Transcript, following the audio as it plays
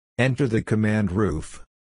Enter the command roof.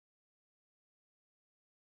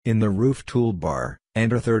 In the roof toolbar,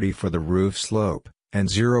 enter 30 for the roof slope, and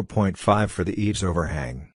 0.5 for the eaves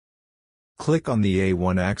overhang. Click on the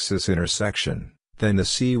A1 axis intersection, then the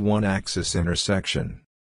C1 axis intersection.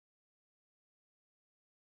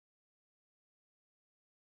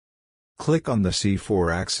 Click on the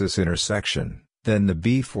C4 axis intersection, then the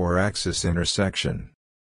B4 axis intersection.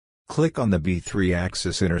 Click on the B3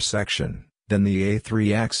 axis intersection, then the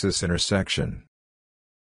A3 axis intersection.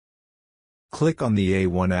 Click on the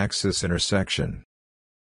A1 axis intersection.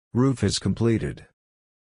 Roof is completed.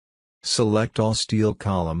 Select all steel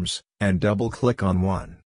columns, and double-click on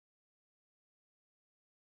one.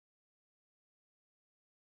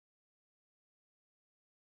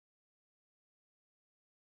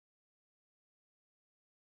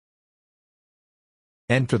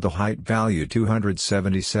 Enter the height value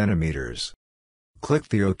 270 cm. Click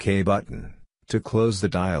the OK button to close the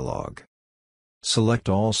dialog. Select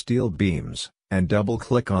all steel beams, and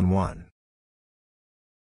double-click on one.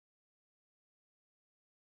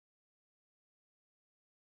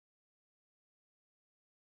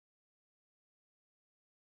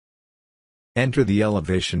 Enter the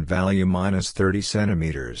elevation value -30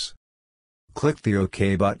 cm. Click the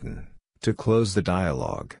OK button to close the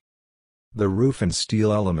dialog. The roof and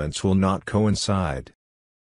steel elements will not coincide.